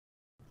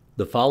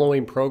The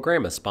following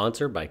program is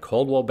sponsored by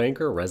Coldwell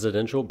Banker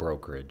Residential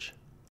Brokerage.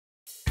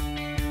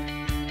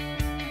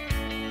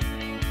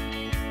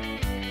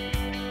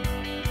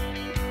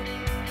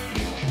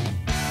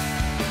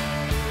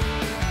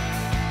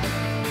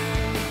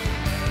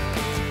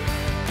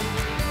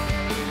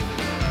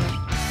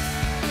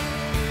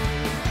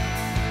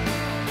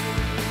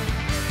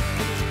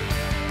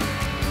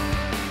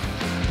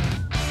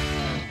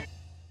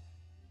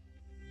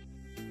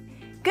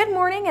 Good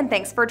morning and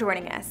thanks for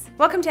joining us.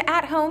 Welcome to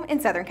At Home in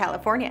Southern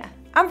California.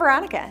 I'm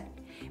Veronica.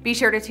 Be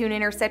sure to tune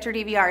in or set your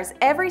DVRs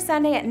every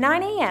Sunday at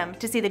 9 a.m.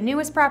 to see the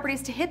newest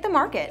properties to hit the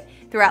market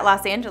throughout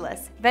Los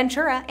Angeles,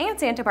 Ventura, and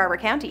Santa Barbara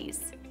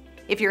counties.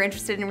 If you're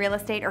interested in real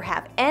estate or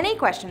have any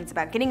questions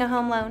about getting a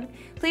home loan,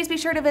 please be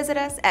sure to visit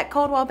us at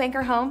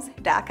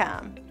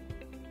coldwellbankerhomes.com.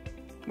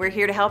 We're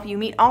here to help you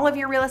meet all of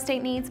your real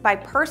estate needs by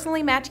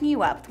personally matching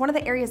you up with one of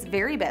the area's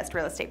very best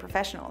real estate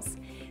professionals,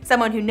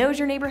 someone who knows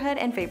your neighborhood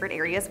and favorite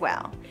area as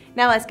well.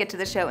 Now let's get to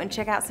the show and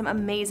check out some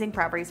amazing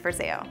properties for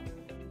sale.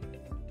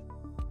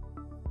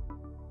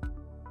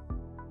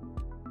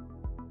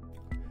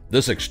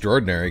 This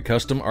extraordinary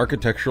custom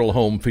architectural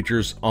home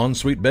features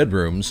ensuite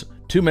bedrooms,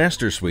 2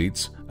 master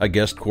suites, a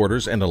guest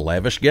quarters, and a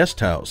lavish guest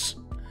house.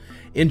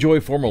 Enjoy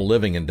formal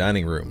living and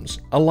dining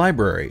rooms, a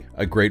library,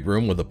 a great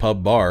room with a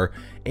pub bar,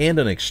 and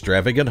an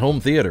extravagant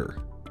home theater.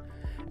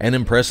 An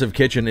impressive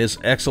kitchen is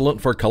excellent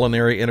for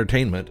culinary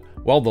entertainment,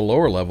 while the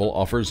lower level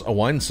offers a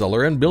wine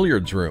cellar and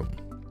billiards room.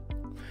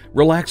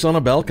 Relax on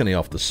a balcony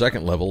off the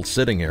second level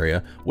sitting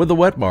area with a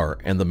wet bar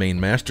and the main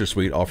master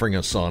suite offering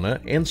a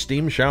sauna and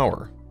steam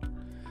shower.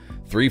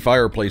 3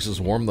 fireplaces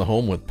warm the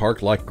home with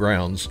park-like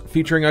grounds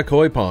featuring a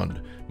koi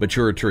pond,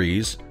 mature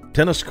trees,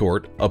 tennis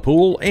court, a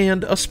pool,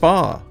 and a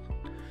spa.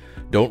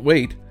 Don't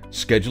wait.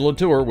 Schedule a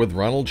tour with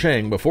Ronald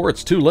Chang before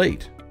it's too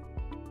late.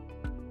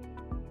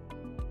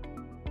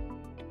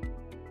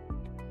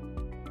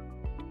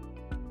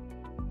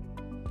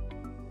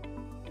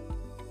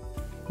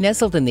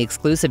 Nestled in the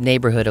exclusive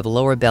neighborhood of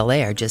Lower Bel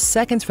Air, just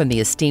seconds from the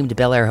esteemed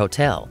Bel Air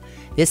Hotel,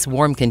 this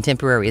warm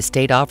contemporary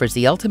estate offers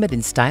the ultimate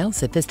in style,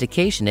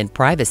 sophistication, and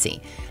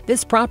privacy.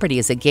 This property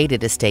is a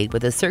gated estate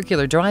with a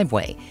circular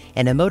driveway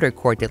and a motor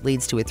court that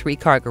leads to a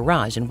 3-car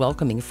garage and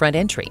welcoming front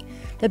entry.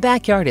 The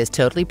backyard is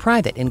totally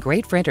private and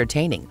great for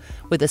entertaining,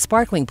 with a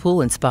sparkling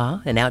pool and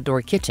spa, an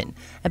outdoor kitchen,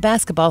 a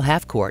basketball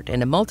half court,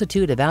 and a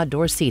multitude of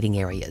outdoor seating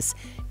areas.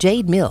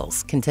 Jade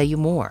Mills can tell you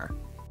more.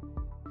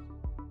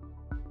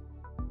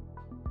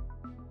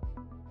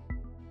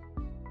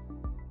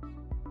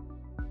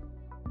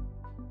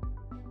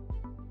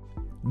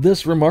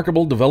 This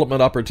remarkable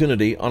development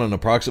opportunity on an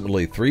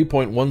approximately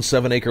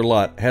 3.17-acre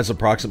lot has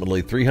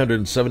approximately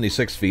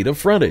 376 feet of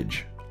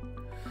frontage.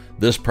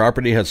 This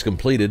property has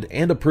completed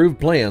and approved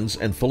plans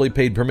and fully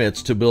paid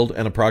permits to build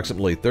an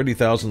approximately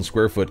 30,000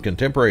 square foot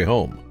contemporary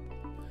home.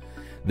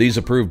 These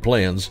approved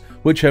plans,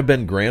 which have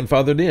been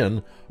grandfathered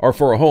in, are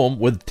for a home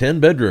with 10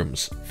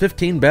 bedrooms,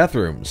 15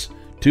 bathrooms,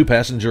 2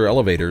 passenger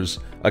elevators,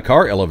 a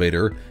car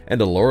elevator,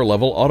 and a lower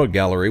level auto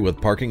gallery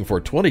with parking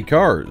for 20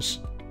 cars.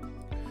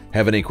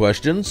 Have any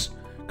questions?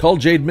 Call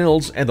Jade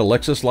Mills and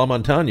Alexis La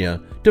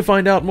Montaña to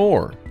find out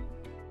more.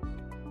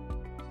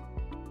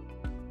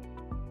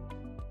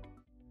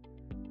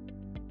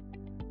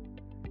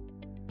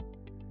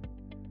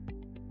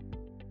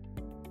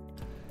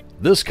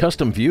 This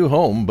custom view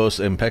home boasts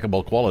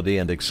impeccable quality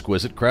and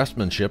exquisite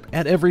craftsmanship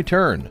at every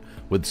turn,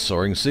 with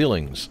soaring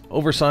ceilings,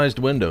 oversized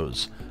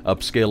windows,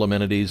 upscale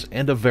amenities,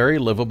 and a very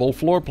livable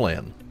floor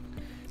plan.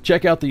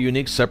 Check out the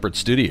unique separate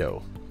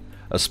studio.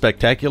 A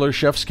spectacular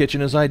chef's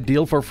kitchen is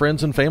ideal for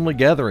friends and family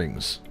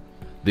gatherings.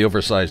 The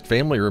oversized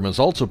family room is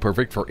also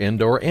perfect for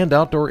indoor and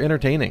outdoor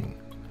entertaining.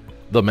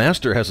 The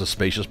master has a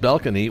spacious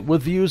balcony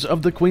with views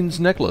of the Queen's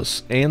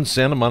Necklace and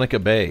Santa Monica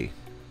Bay.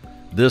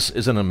 This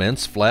is an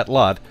immense flat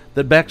lot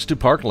that backs to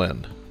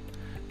parkland.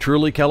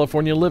 Truly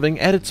California living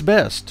at its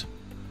best.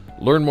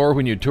 Learn more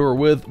when you tour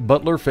with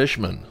Butler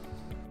Fishman.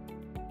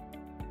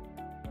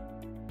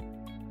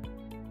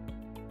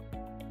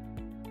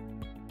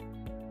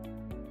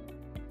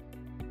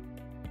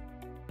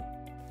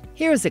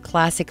 Here is a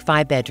classic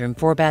 5-bedroom,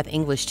 4-bath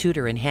English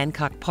Tudor in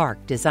Hancock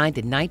Park, designed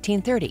in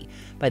 1930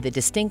 by the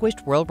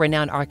distinguished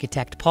world-renowned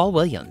architect Paul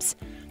Williams.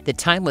 The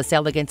timeless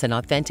elegance and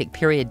authentic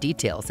period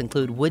details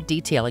include wood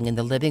detailing in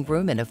the living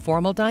room and a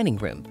formal dining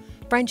room,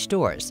 French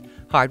doors,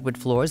 hardwood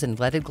floors, and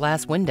leaded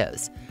glass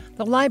windows.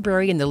 The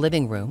library and the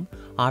living room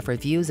offer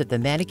views of the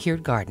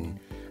manicured garden.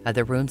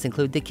 Other rooms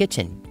include the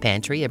kitchen,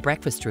 pantry, a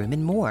breakfast room,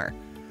 and more.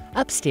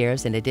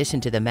 Upstairs, in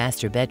addition to the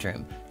master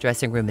bedroom,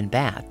 dressing room, and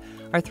bath,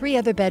 are 3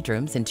 other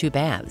bedrooms and 2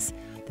 baths.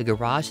 The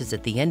garage is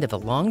at the end of a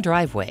long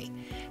driveway.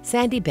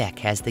 Sandy Beck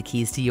has the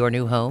keys to your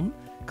new home.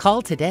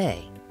 Call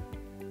today.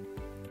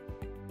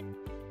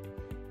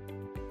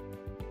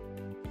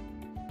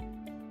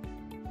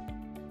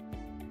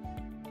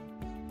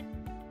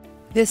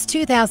 This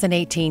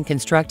 2018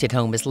 constructed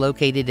home is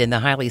located in the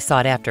highly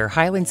sought-after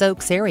Highlands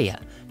Oaks area.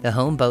 The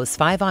home boasts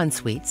 5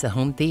 en-suites, a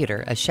home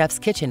theater, a chef's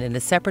kitchen, and a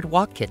separate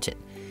walk kitchen.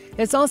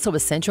 There's also a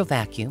central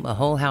vacuum, a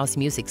whole house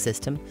music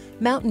system,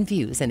 mountain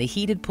views, and a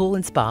heated pool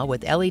and spa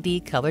with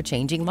LED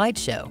color-changing light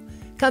show.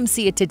 Come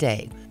see it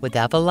today with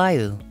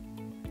Avalaiu.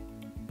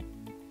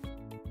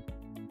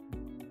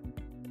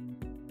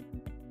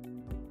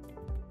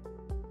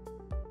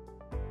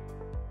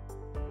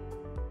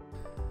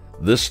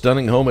 This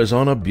stunning home is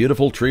on a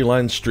beautiful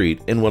tree-lined street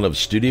in one of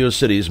Studio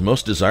City's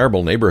most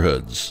desirable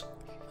neighborhoods.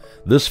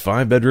 This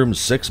 5-bedroom,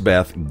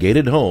 6-bath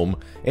gated home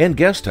and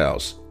guest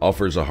house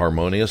offers a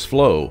harmonious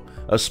flow,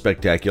 a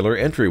spectacular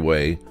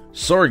entryway,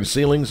 soaring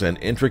ceilings, and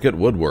intricate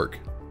woodwork.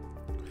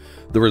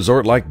 The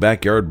resort-like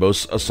backyard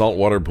boasts a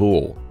saltwater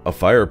pool, a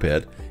fire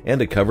pit,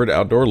 and a covered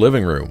outdoor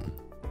living room.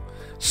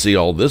 See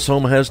all this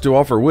home has to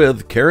offer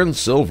with Karen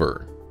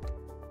Silver.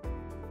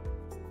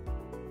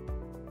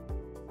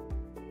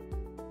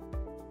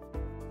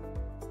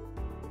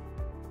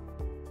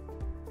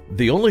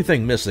 The only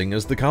thing missing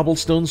is the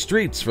cobblestone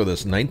streets for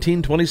this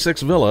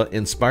 1926 villa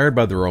inspired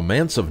by the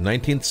romance of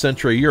 19th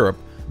century Europe,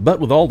 but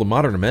with all the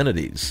modern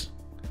amenities.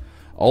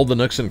 All the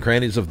nooks and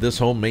crannies of this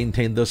home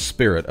maintain the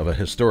spirit of a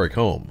historic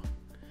home.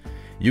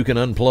 You can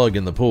unplug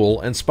in the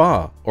pool and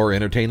spa or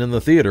entertain in the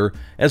theater,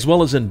 as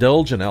well as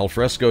indulge in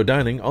alfresco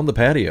dining on the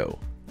patio.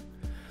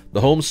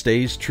 The home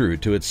stays true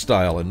to its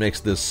style and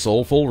makes this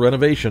soulful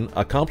renovation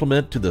a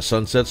complement to the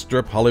Sunset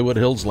Strip Hollywood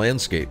Hills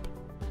landscape.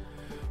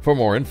 For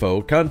more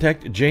info,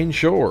 contact Jane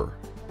Shore.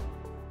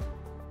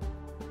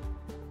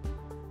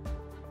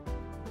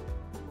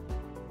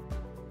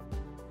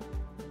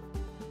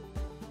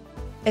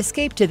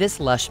 Escape to this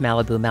lush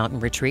Malibu mountain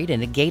retreat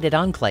in a gated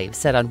enclave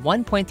set on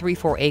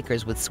 1.34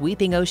 acres with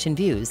sweeping ocean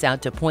views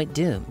out to Point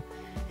Dume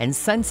and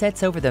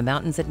sunsets over the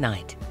mountains at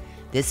night.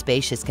 This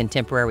spacious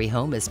contemporary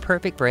home is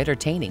perfect for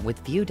entertaining with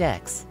view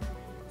decks,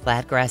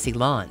 flat grassy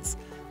lawns,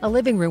 a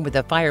living room with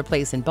a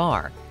fireplace and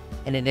bar,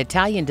 and an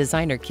Italian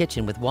designer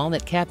kitchen with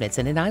walnut cabinets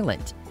and an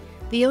island.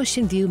 The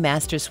Ocean View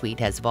Master Suite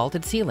has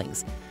vaulted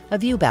ceilings, a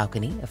view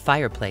balcony, a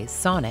fireplace,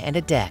 sauna, and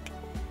a deck.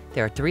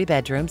 There are 3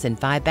 bedrooms and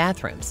 5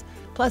 bathrooms,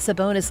 plus a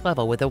bonus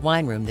level with a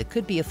wine room that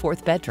could be a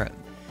 4th bedroom.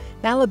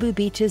 Malibu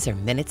beaches are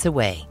minutes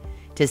away.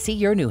 To see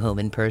your new home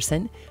in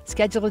person,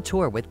 schedule a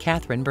tour with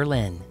Catherine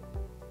Berlin.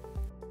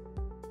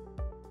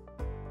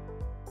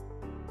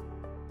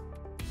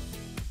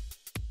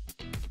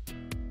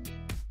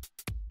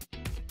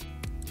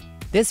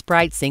 This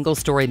bright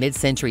single-story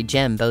mid-century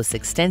gem boasts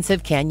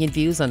extensive canyon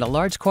views on a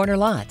large corner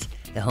lot.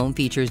 The home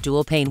features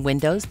dual-pane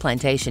windows,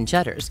 plantation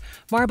shutters,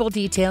 marble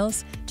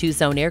details,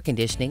 2-zone air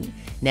conditioning,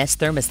 Nest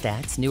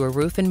thermostats, newer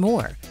roof, and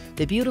more.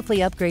 The beautifully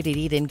upgraded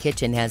eat-in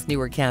kitchen has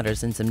newer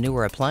counters and some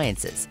newer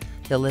appliances.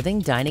 The living,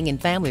 dining,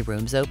 and family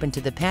rooms open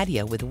to the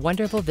patio with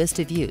wonderful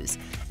vista views,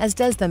 as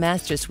does the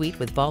master suite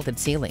with vaulted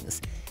ceilings.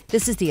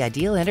 This is the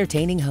ideal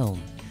entertaining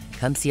home.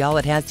 Come see all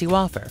it has to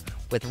offer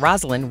with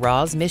Rosalind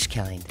Ross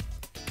Mishkind.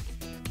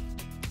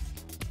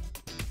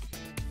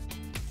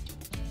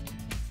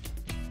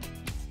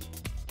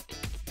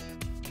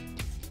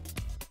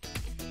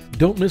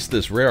 Don't miss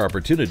this rare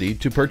opportunity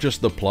to purchase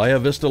the Playa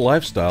Vista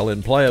lifestyle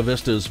in Playa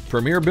Vista's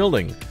premier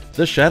building,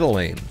 the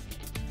Chatelaine.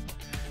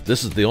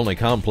 This is the only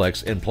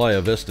complex in Playa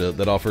Vista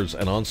that offers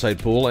an on-site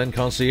pool and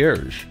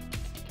concierge.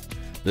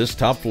 This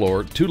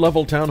top-floor,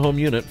 2-level townhome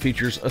unit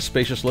features a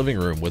spacious living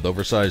room with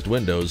oversized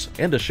windows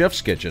and a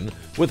chef's kitchen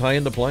with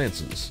high-end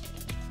appliances.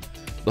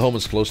 The home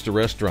is close to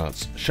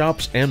restaurants,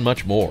 shops, and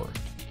much more.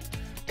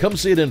 Come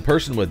see it in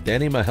person with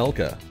Danny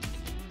Mahelka.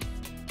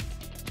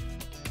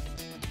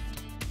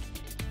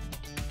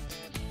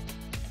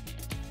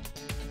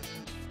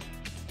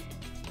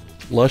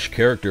 Lush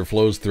character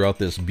flows throughout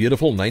this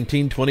beautiful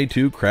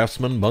 1922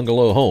 Craftsman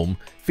bungalow home,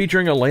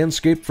 featuring a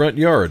landscaped front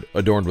yard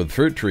adorned with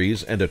fruit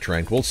trees and a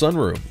tranquil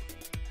sunroom.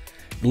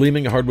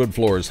 Gleaming hardwood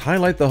floors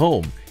highlight the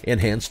home,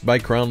 enhanced by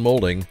crown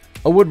molding,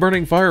 a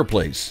wood-burning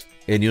fireplace,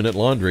 in-unit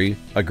laundry,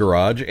 a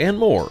garage, and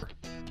more.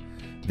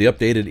 The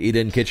updated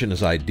eat-in kitchen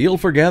is ideal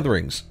for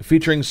gatherings,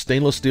 featuring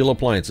stainless steel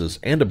appliances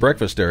and a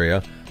breakfast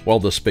area, while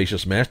the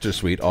spacious master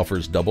suite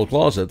offers double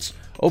closets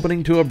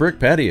opening to a brick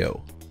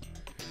patio.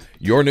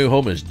 Your new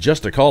home is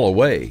just a call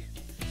away.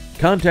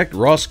 Contact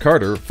Ross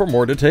Carter for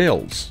more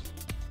details.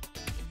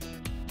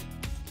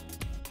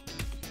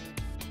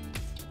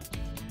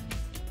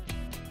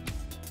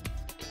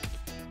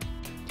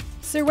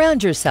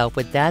 Surround yourself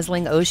with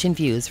dazzling ocean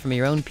views from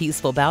your own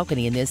peaceful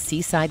balcony in this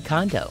seaside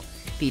condo,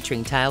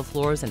 featuring tile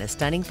floors and a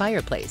stunning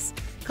fireplace.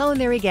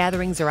 Culinary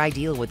gatherings are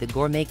ideal with a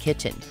gourmet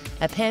kitchen,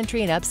 a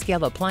pantry, and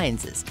upscale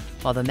appliances,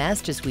 while the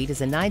master suite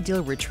is an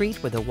ideal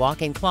retreat with a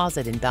walk-in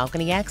closet and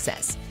balcony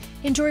access.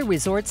 Enjoy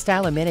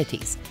resort-style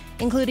amenities,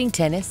 including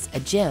tennis, a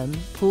gym,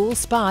 pool,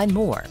 spa, and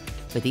more,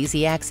 with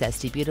easy access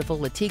to beautiful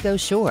Latigo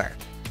Shore.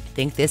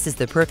 Think this is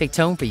the perfect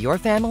home for your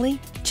family?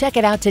 Check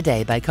it out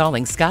today by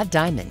calling Scott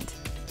Diamond.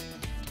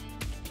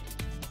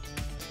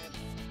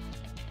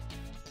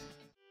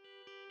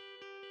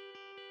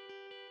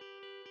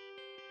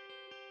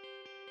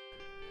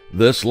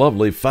 This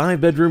lovely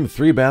 5-bedroom,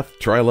 3-bath,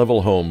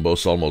 tri-level home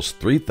boasts almost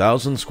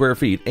 3,000 square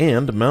feet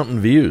and mountain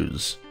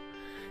views.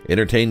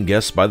 Entertain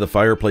guests by the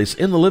fireplace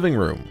in the living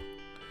room.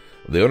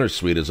 The owner's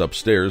suite is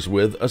upstairs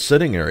with a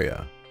sitting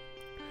area.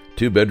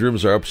 2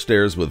 bedrooms are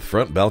upstairs with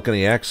front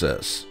balcony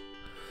access.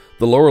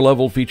 The lower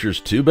level features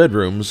 2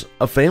 bedrooms,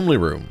 a family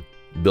room,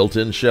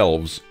 built-in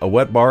shelves, a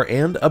wet bar,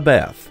 and a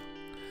bath.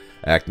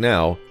 Act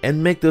now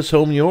and make this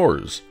home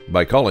yours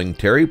by calling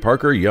Terry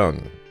Parker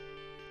Young.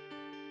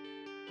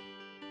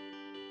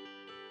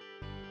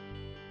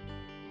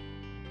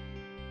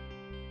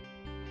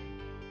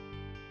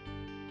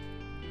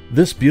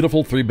 This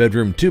beautiful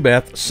 3-bedroom,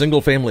 2-bath,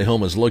 single-family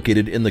home is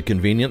located in the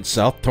convenient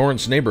South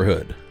Torrance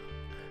neighborhood.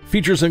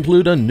 Features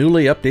include a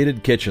newly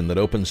updated kitchen that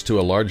opens to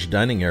a large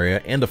dining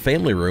area and a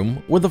family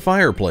room with a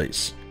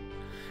fireplace.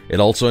 It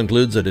also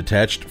includes a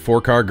detached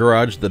 4-car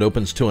garage that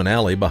opens to an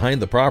alley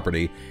behind the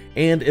property,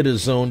 and it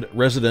is zoned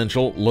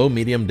residential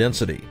low-medium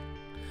density.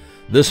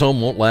 This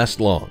home won't last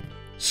long.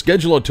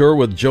 Schedule a tour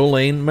with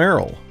Jolene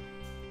Merrill.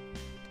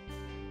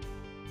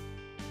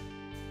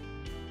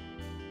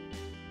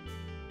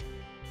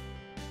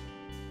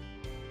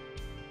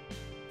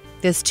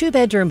 This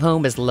 2-bedroom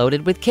home is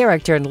loaded with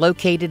character and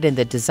located in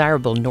the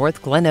desirable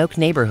North Glen Oak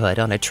neighborhood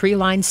on a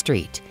tree-lined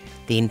street.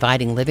 The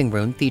inviting living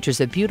room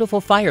features a beautiful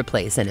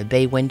fireplace and a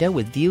bay window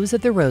with views of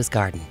the rose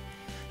garden.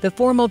 The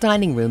formal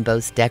dining room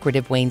boasts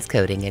decorative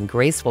wainscoting and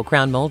graceful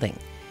crown molding.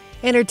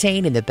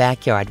 Entertain in the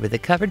backyard with a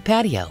covered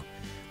patio.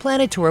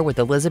 Plan a tour with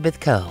Elizabeth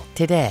Coe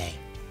today.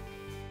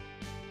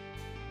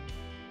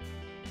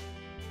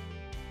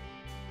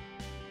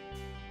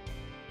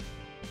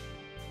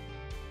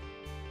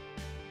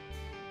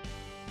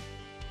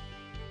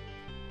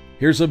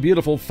 Here's a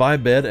beautiful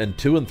 5-bed and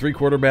 2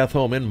 3/4 bath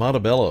home in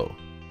Montebello.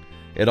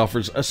 It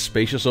offers a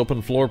spacious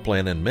open floor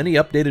plan and many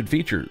updated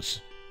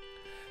features.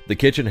 The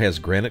kitchen has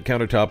granite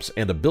countertops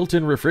and a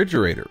built-in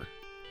refrigerator.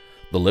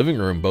 The living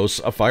room boasts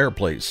a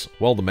fireplace,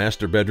 while the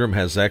master bedroom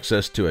has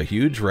access to a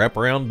huge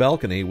wraparound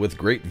balcony with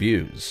great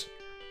views.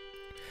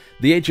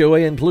 The HOA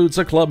includes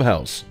a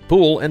clubhouse,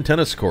 pool, and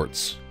tennis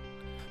courts.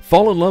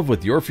 Fall in love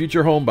with your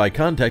future home by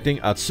contacting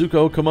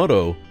Atsuko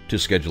Komodo to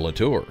schedule a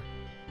tour.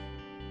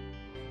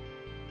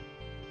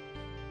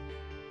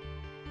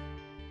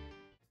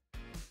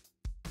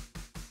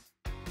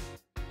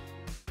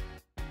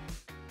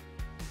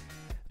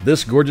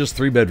 This gorgeous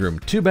 3-bedroom,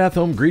 2-bath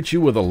home greets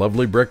you with a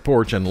lovely brick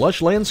porch and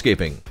lush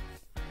landscaping.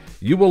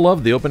 You will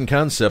love the open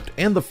concept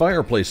and the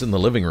fireplace in the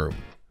living room.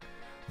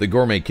 The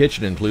gourmet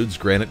kitchen includes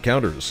granite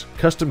counters,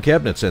 custom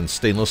cabinets, and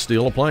stainless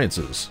steel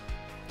appliances.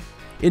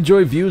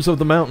 Enjoy views of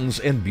the mountains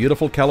and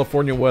beautiful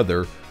California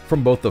weather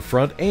from both the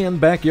front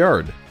and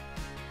backyard.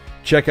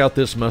 Check out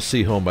this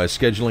must-see home by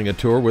scheduling a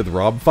tour with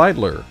Rob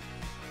Feidler.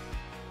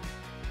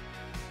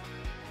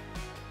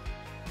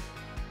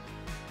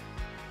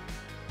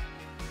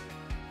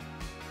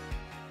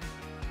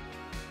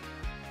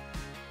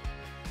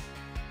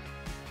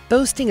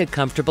 Boasting a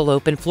comfortable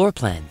open floor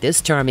plan, this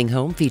charming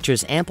home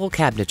features ample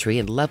cabinetry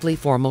and lovely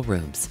formal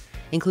rooms,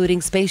 including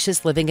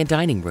spacious living and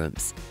dining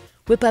rooms.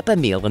 Whip up a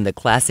meal in the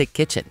classic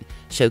kitchen,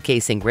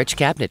 showcasing rich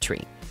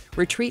cabinetry.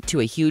 Retreat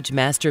to a huge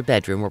master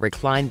bedroom or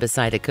recline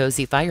beside a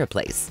cozy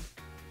fireplace.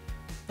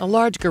 A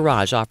large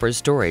garage offers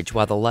storage,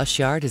 while the lush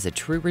yard is a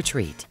true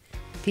retreat,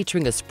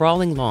 featuring a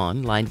sprawling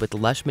lawn lined with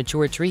lush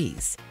mature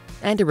trees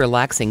and a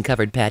relaxing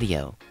covered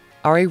patio.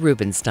 Ari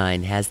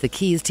Rubenstein has the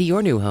keys to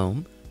your new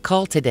home.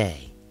 Call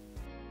today.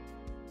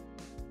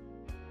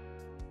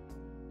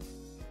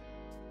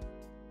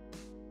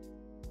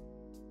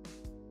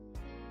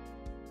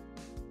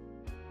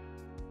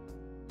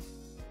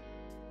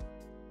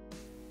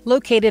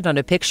 Located on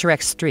a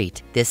picturesque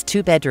street, this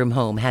 2-bedroom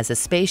home has a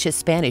spacious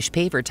Spanish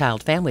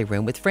paver-tiled family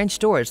room with French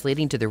doors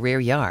leading to the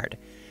rear yard.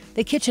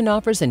 The kitchen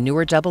offers a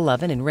newer double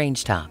oven and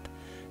range top.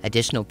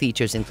 Additional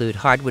features include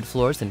hardwood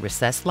floors and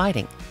recessed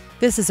lighting.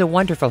 This is a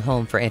wonderful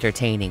home for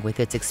entertaining with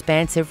its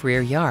expansive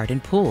rear yard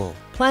and pool.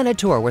 Plan a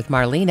tour with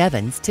Marlene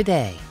Evans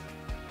today.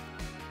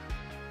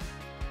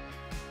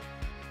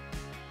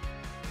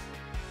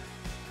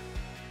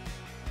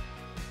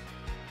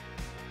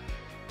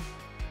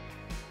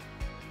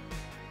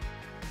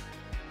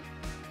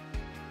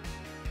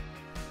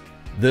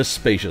 This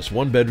spacious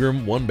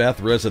 1-bedroom, 1-bath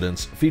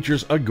residence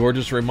features a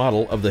gorgeous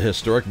remodel of the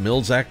historic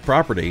Mills Act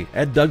property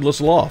at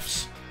Douglas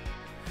Lofts.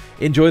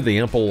 Enjoy the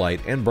ample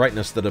light and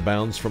brightness that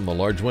abounds from the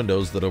large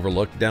windows that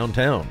overlook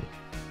downtown.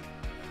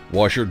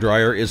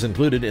 Washer-dryer is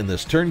included in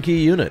this turnkey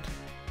unit.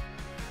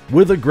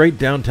 With a great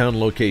downtown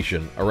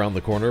location around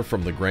the corner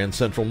from the Grand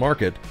Central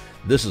Market,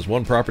 this is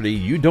one property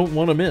you don't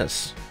want to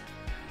miss.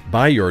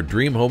 Buy your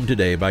dream home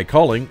today by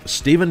calling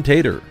Stephen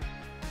Tater.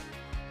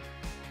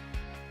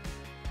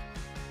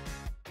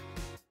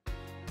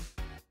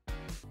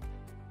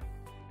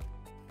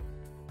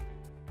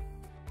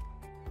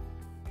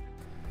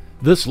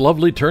 This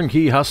lovely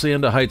turnkey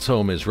Hacienda Heights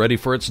home is ready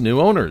for its new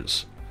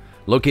owners.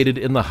 Located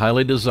in the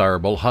highly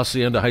desirable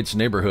Hacienda Heights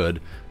neighborhood,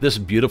 this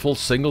beautiful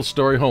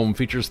single-story home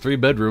features 3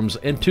 bedrooms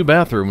and 2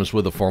 bathrooms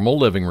with a formal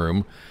living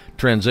room,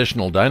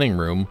 transitional dining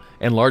room,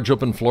 and large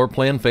open floor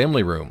plan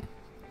family room.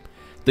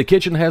 The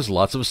kitchen has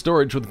lots of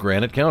storage with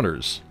granite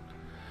counters.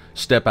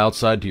 Step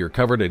outside to your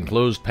covered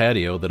enclosed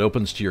patio that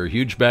opens to your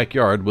huge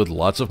backyard with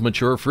lots of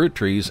mature fruit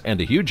trees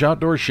and a huge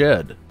outdoor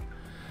shed.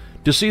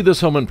 To see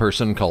this home in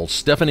person, call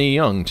Stephanie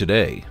Young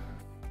today.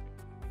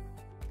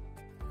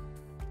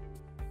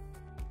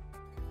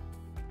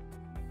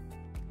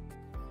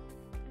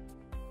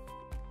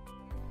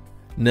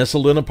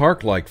 Nestled in a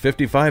park-like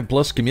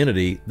 55-plus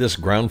community, this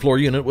ground floor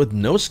unit with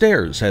no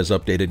stairs has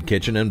updated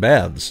kitchen and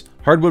baths,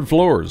 hardwood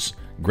floors,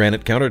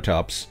 granite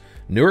countertops,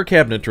 newer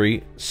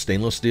cabinetry,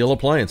 stainless steel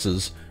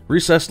appliances,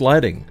 recessed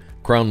lighting,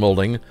 crown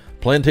molding,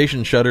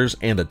 plantation shutters,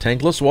 and a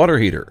tankless water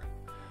heater.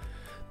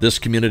 This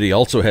community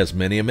also has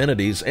many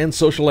amenities and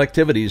social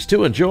activities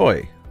to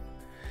enjoy.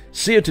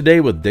 See it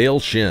today with Dale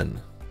Shin.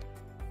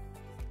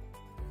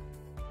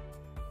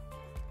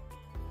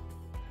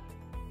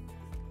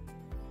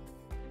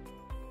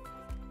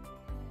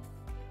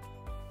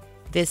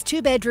 This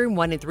 2-bedroom,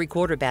 1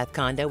 3/4 bath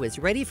condo is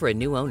ready for a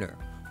new owner.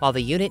 While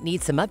the unit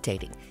needs some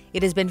updating,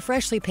 it has been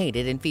freshly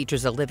painted and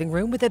features a living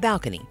room with a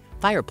balcony,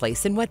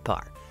 fireplace, and wet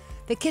bar.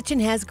 The kitchen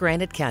has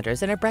granite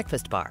counters and a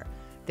breakfast bar.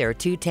 There are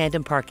 2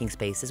 tandem parking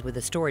spaces with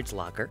a storage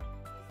locker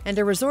and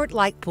a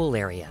resort-like pool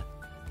area.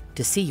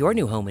 To see your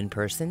new home in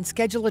person,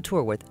 schedule a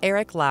tour with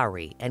Eric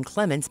Lowry and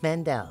Clemens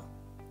Mandel.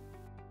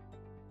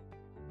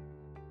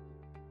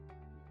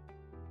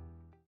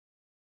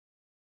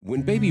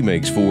 When baby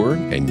makes 4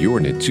 and you're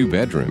in a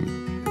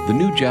 2-bedroom, the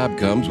new job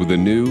comes with a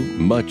new,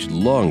 much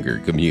longer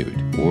commute,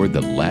 or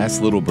the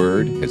last little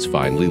bird has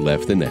finally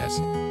left the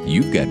nest.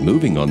 You've got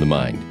moving on the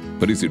mind,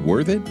 but is it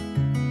worth it?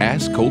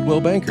 Ask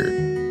Coldwell Banker.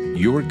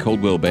 Your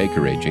Coldwell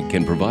Banker agent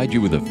can provide you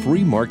with a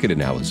free market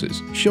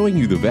analysis showing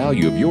you the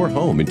value of your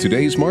home in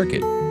today's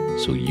market,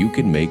 so you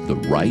can make the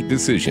right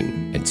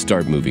decision and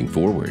start moving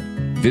forward.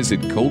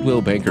 Visit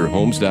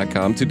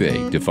ColdwellBankerHomes.com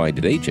today to find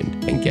an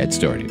agent and get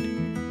started.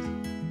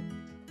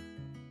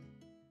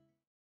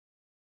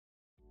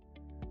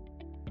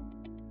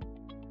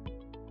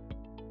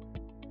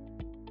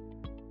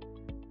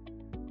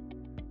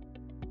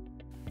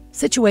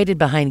 Situated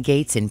behind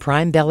gates in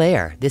prime Bel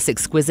Air, this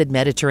exquisite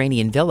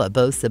Mediterranean villa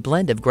boasts a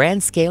blend of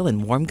grand scale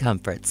and warm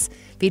comforts,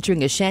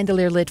 featuring a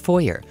chandelier-lit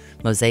foyer,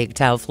 mosaic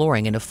tile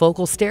flooring, and a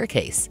focal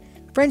staircase.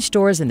 French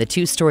doors in the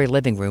 2-story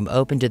living room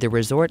open to the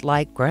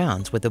resort-like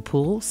grounds with a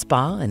pool,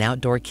 spa, an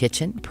outdoor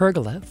kitchen,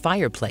 pergola,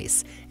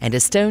 fireplace, and a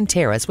stone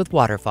terrace with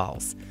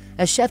waterfalls.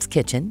 A chef's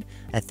kitchen,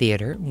 a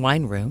theater,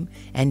 wine room,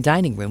 and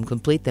dining room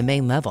complete the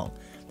main level.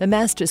 The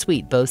master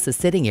suite boasts a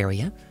sitting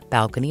area,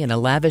 balcony, and a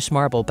lavish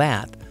marble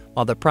bath,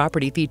 while the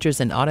property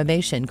features an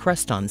automation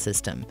crust-on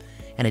system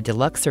and a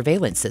deluxe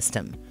surveillance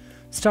system.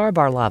 Star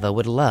Barlava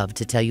would love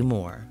to tell you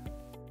more.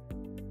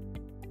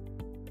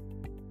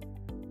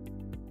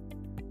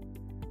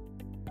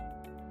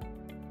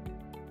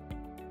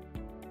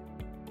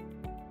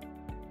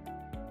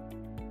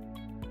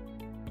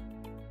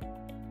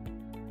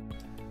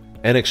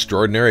 An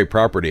extraordinary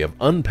property of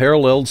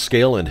unparalleled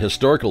scale and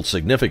historical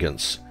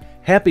significance,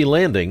 Happy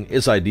Landing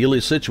is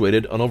ideally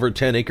situated on over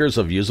 10 acres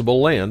of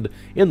usable land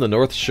in the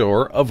north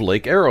shore of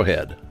Lake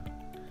Arrowhead.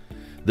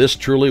 This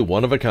truly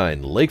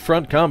one-of-a-kind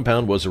lakefront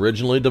compound was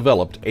originally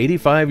developed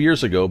 85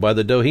 years ago by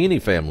the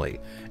Doheny family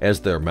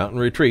as their mountain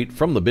retreat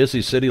from the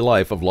busy city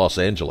life of Los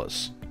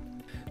Angeles.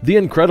 The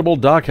incredible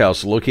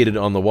dockhouse located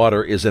on the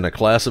water is in a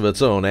class of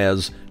its own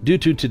as, due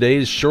to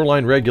today's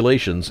shoreline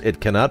regulations,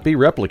 it cannot be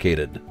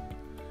replicated.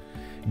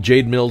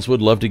 Jade Mills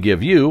would love to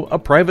give you a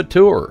private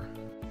tour.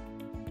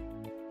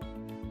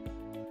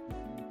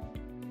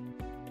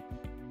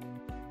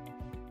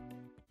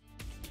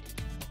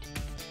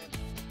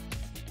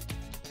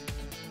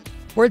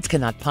 Words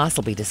cannot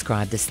possibly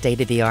describe the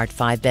state-of-the-art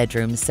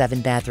 5-bedroom,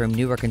 7-bathroom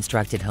newer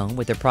constructed home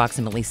with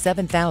approximately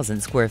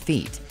 7,000 square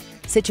feet,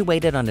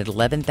 situated on an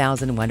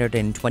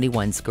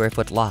 11,121 square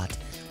foot lot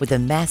with a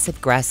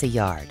massive grassy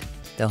yard.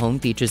 The home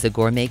features a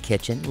gourmet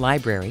kitchen,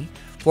 library,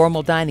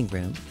 formal dining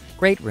room,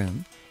 great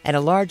room, and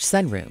a large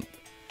sunroom.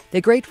 The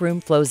great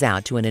room flows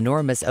out to an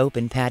enormous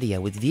open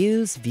patio with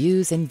views,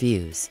 views, and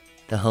views.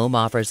 The home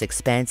offers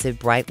expansive,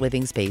 bright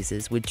living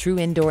spaces with true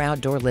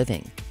indoor-outdoor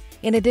living.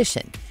 In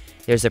addition,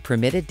 there's a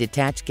permitted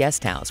detached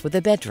guest house with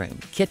a bedroom,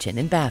 kitchen,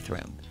 and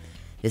bathroom.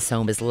 This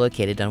home is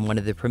located on one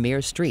of the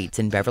premier streets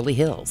in Beverly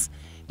Hills,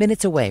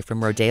 minutes away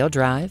from Rodeo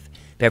Drive,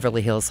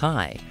 Beverly Hills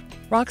High,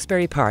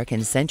 Roxbury Park,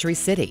 and Century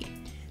City.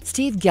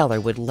 Steve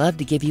Geller would love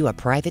to give you a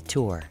private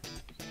tour.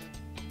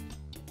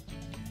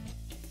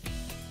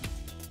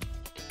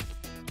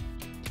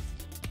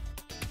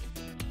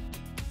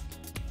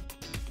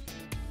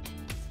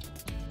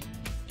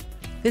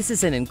 This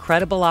is an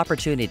incredible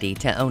opportunity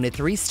to own a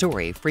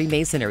 3-story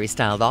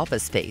Freemasonry-styled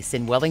office space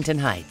in Wellington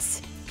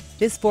Heights.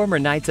 This former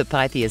Knights of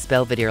Pythias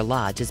Belvedere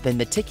Lodge has been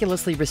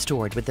meticulously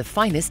restored with the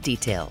finest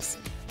details.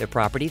 The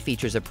property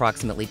features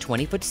approximately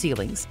 20-foot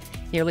ceilings,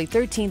 nearly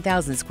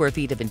 13,000 square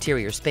feet of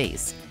interior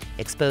space,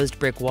 exposed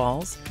brick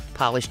walls,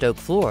 polished oak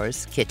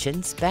floors,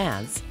 kitchens,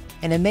 baths,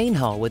 and a main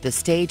hall with a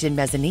stage and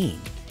mezzanine.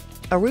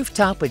 A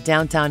rooftop with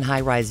downtown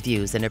high-rise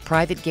views and a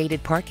private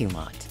gated parking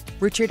lot.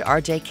 Richard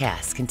R.J.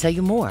 Cass can tell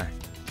you more.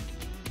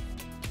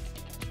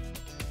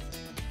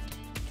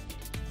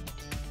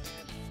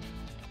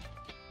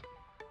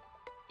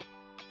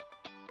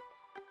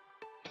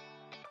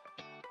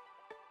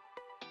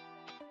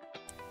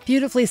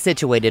 Beautifully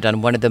situated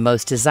on one of the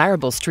most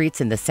desirable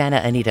streets in the Santa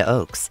Anita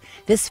Oaks,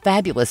 this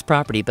fabulous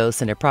property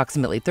boasts an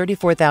approximately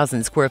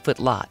 34,000 square foot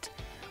lot.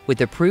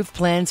 With approved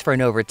plans for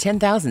an over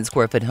 10,000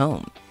 square foot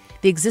home,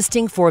 the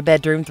existing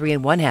 4-bedroom, 3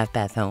 and 1/2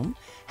 bath home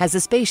has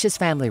a spacious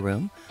family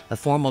room, a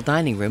formal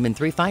dining room, and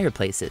 3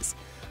 fireplaces.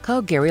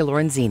 Call Gary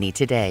Lorenzini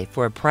today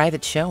for a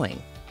private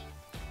showing.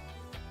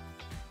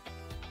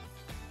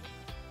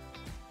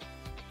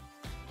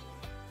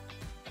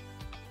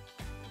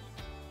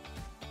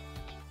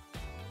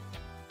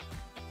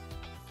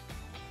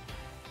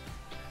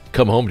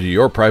 Come home to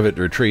your private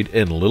retreat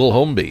in Little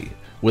Homeby,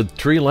 with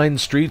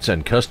tree-lined streets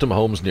and custom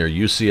homes near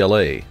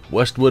UCLA,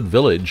 Westwood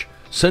Village,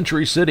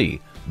 Century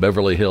City,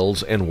 Beverly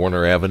Hills, and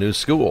Warner Avenue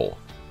School.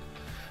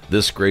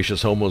 This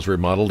gracious home was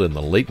remodeled in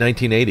the late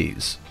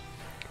 1980s.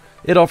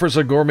 It offers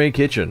a gourmet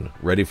kitchen,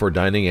 ready for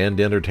dining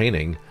and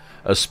entertaining,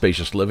 a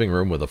spacious living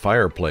room with a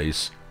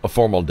fireplace, a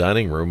formal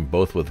dining room,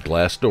 both with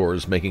glass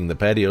doors making the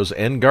patios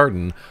and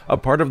garden a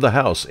part of the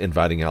house,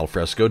 inviting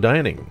alfresco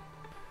dining.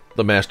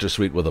 The master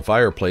suite with a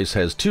fireplace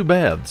has 2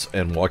 baths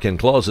and walk-in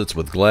closets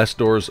with glass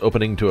doors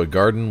opening to a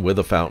garden with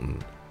a fountain.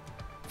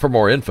 For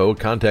more info,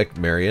 contact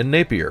Marion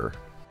Napier.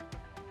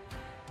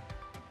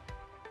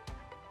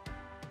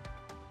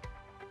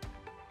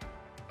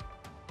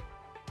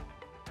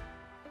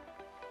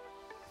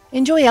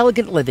 Enjoy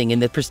elegant living in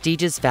the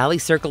prestigious Valley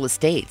Circle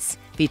Estates,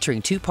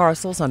 featuring 2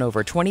 parcels on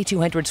over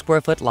 2,200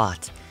 square foot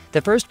lot.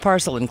 The first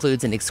parcel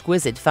includes an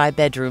exquisite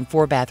 5-bedroom,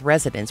 4-bath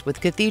residence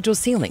with cathedral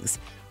ceilings,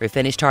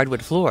 refinished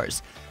hardwood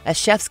floors, a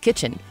chef's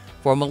kitchen,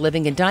 formal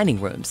living and dining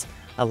rooms,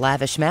 a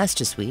lavish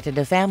master suite, and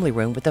a family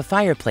room with a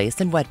fireplace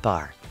and wet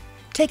bar.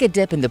 Take a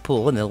dip in the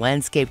pool in the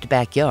landscaped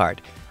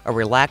backyard, or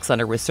relax on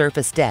a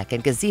resurfaced deck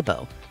and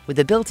gazebo with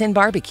a built-in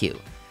barbecue.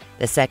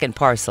 The second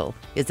parcel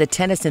is a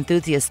tennis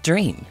enthusiast's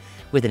dream,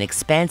 with an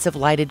expansive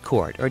lighted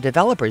court or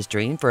developer's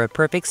dream for a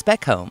perfect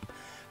spec home.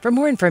 For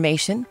more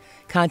information,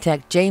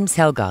 contact James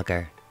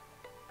Helgauger.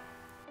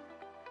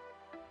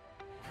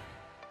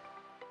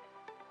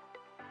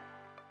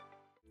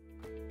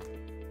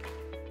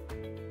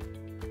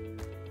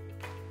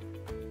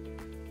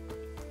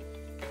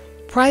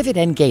 Private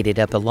and gated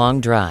up a long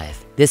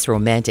drive, this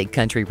romantic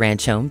country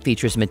ranch home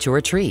features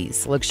mature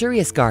trees,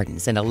 luxurious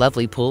gardens, and a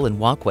lovely pool and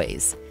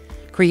walkways,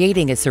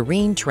 creating a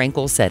serene,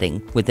 tranquil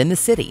setting within the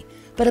city,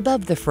 but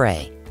above the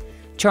fray.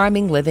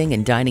 Charming living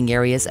and dining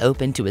areas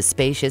open to a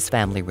spacious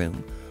family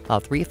room, while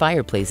 3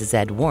 fireplaces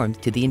add warmth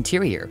to the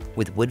interior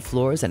with wood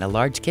floors and a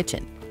large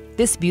kitchen.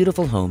 This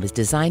beautiful home is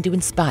designed to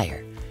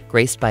inspire,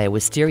 graced by a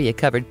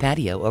wisteria-covered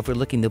patio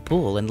overlooking the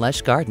pool and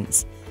lush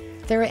gardens.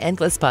 There are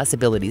endless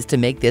possibilities to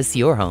make this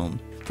your home.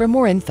 For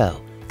more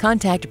info,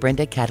 contact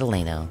Brenda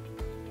Catalano.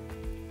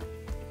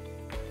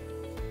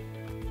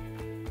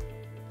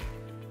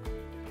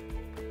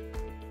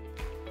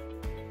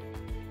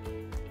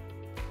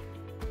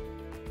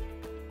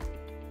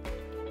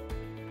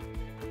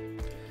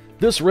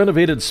 This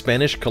renovated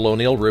Spanish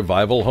colonial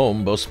revival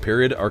home boasts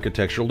period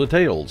architectural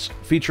details,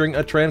 featuring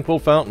a tranquil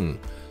fountain,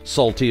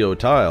 saltillo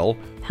tile,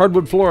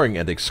 hardwood flooring,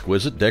 and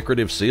exquisite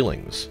decorative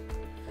ceilings.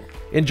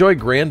 Enjoy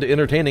grand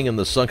entertaining in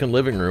the sunken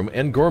living room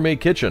and gourmet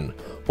kitchen,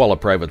 while a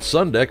private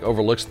sun deck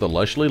overlooks the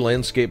lushly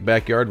landscaped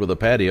backyard with a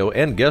patio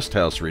and guest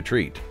house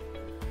retreat.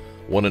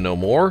 Want to know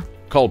more?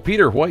 Call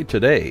Peter White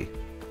today.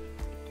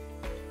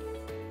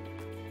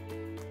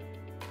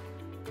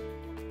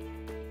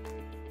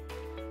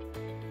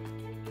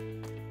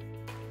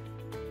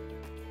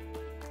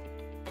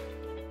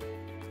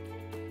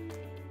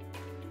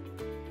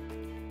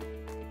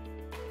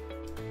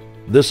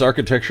 This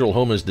architectural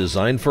home is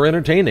designed for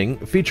entertaining,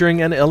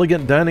 featuring an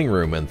elegant dining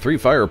room and 3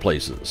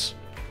 fireplaces.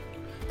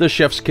 The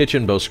chef's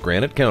kitchen boasts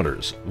granite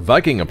counters,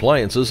 Viking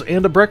appliances,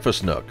 and a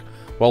breakfast nook,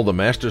 while the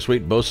master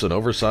suite boasts an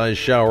oversized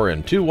shower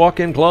and 2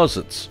 walk-in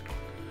closets.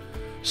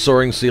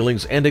 Soaring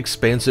ceilings and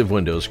expansive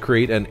windows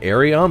create an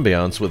airy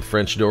ambiance with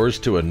French doors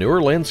to a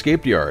newer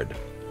landscaped yard.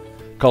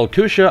 Call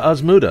Kusha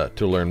Azmuda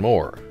to learn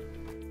more.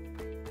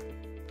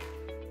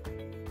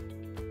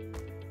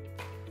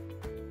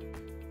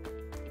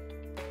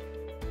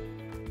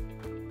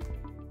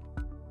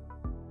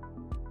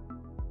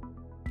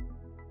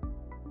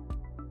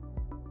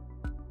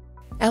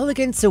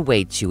 Elegance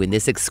awaits you in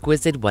this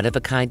exquisite,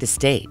 one-of-a-kind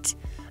estate.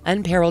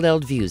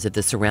 Unparalleled views of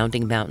the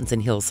surrounding mountains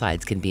and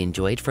hillsides can be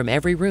enjoyed from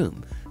every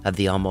room of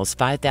the almost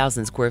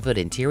 5,000 square foot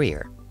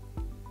interior.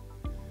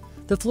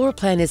 The floor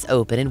plan is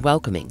open and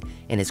welcoming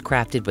and is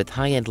crafted with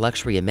high-end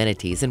luxury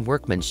amenities and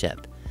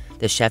workmanship.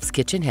 The chef's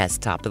kitchen has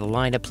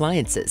top-of-the-line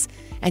appliances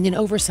and an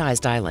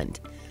oversized island.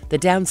 The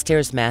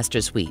downstairs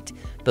master suite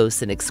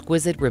boasts an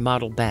exquisite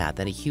remodeled bath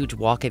and a huge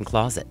walk-in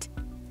closet.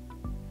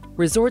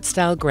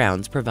 Resort-style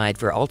grounds provide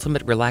for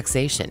ultimate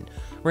relaxation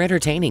or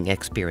entertaining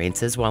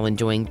experiences while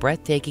enjoying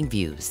breathtaking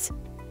views.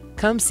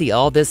 Come see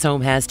all this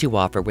home has to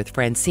offer with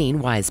Francine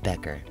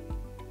Weisbecker.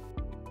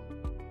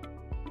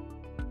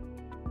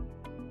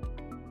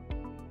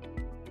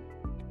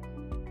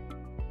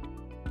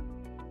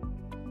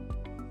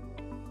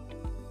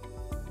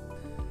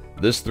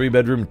 This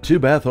 3-bedroom,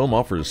 2-bath home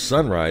offers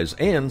sunrise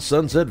and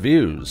sunset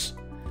views.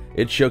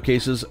 It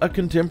showcases a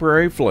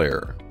contemporary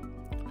flair.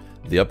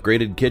 The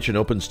upgraded kitchen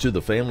opens to the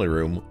family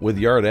room with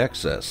yard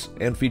access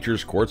and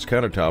features quartz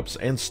countertops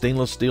and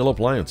stainless steel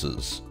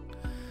appliances.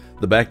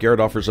 The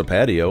backyard offers a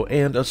patio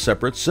and a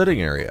separate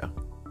sitting area.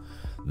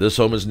 This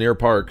home is near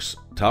parks,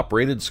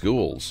 top-rated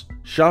schools,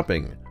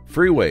 shopping,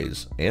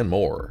 freeways, and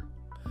more.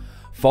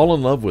 Fall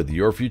in love with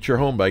your future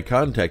home by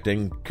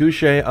contacting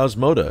Couche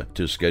Osmoda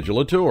to schedule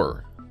a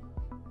tour.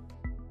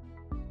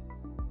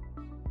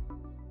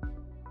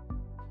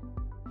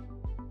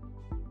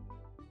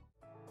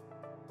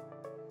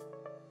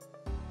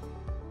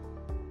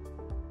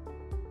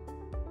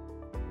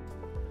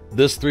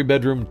 This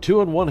 3-bedroom,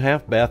 2 and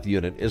 1/2 bath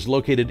unit is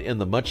located in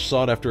the much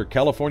sought-after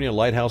California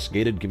Lighthouse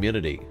gated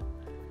community.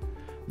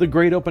 The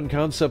great open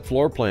concept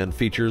floor plan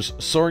features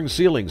soaring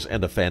ceilings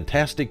and a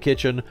fantastic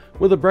kitchen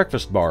with a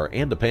breakfast bar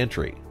and a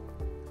pantry.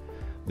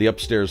 The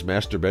upstairs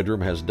master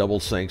bedroom has double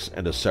sinks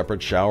and a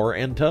separate shower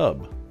and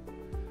tub.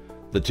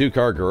 The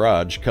 2-car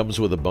garage comes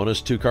with a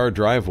bonus 2-car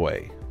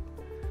driveway.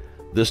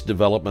 This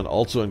development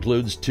also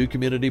includes 2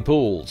 community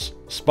pools,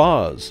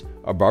 spas,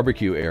 a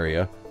barbecue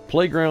area,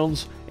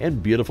 playgrounds,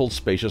 and beautiful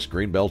spacious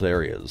greenbelt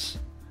areas.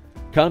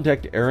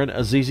 Contact Aaron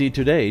Azizi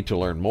today to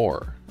learn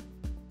more.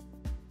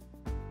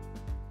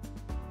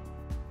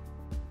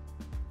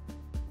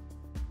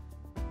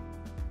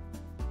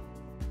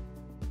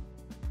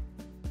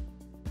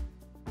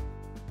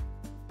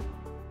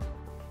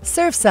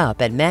 Surf's Up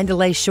at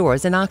Mandalay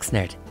Shores in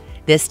Oxnard.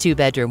 This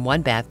 2-bedroom,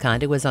 1-bath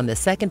condo is on the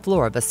 2nd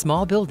floor of a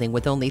small building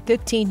with only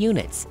 15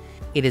 units.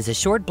 It is a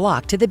short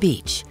block to the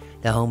beach.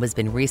 The home has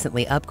been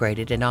recently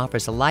upgraded and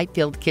offers a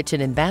light-filled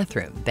kitchen and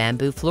bathroom,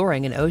 bamboo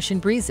flooring, and ocean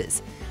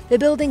breezes. The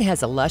building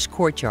has a lush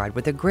courtyard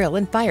with a grill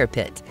and fire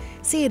pit.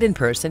 See it in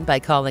person by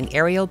calling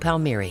Ariel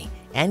Palmieri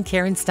and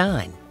Karen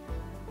Stein.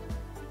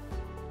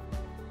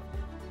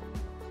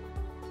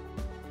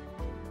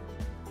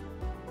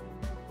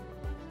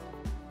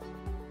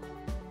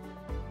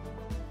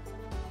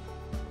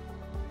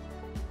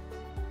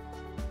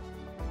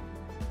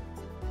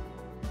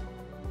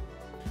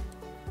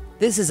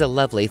 This is a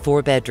lovely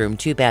 4-bedroom,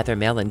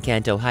 2-bathroom El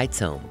Encanto Heights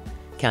home.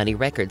 County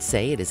records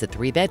say it is a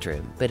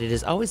 3-bedroom, but it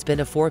has always been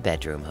a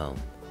 4-bedroom home.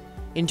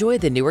 Enjoy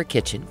the newer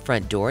kitchen,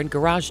 front door, and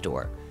garage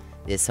door.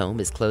 This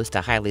home is close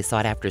to highly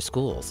sought-after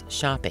schools,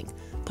 shopping,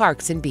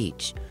 parks, and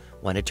beach.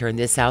 Want to turn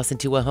this house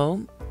into a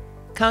home?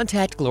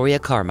 Contact Gloria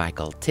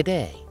Carmichael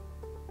today.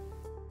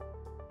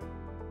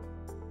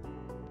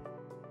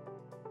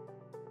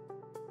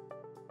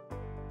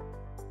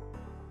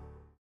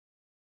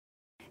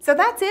 So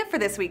that's it for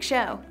this week's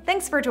show.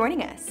 Thanks for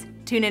joining us.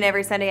 Tune in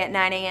every Sunday at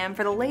 9 a.m.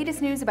 for the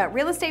latest news about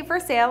real estate for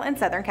sale in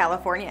Southern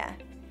California.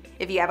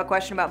 If you have a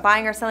question about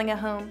buying or selling a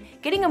home,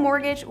 getting a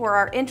mortgage, or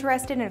are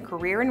interested in a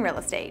career in real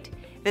estate,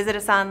 visit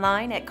us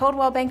online at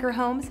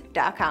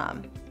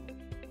coldwellbankerhomes.com.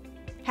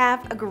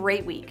 Have a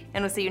great week,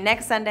 and we'll see you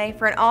next Sunday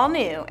for an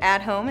all-new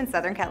At Home in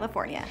Southern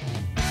California.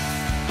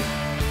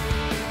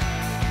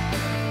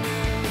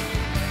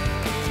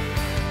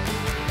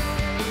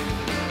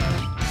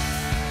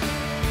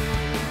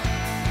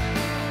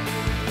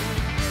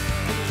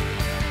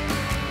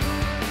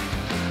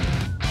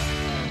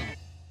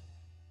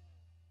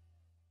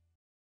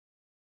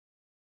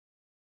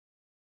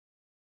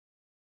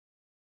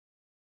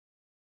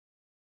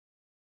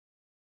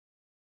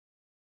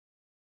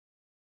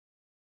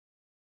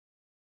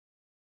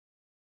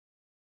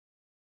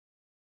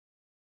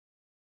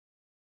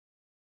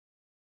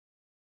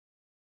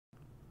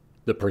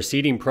 The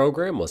preceding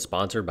program was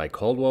sponsored by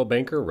Coldwell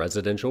Banker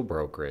Residential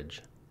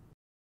Brokerage.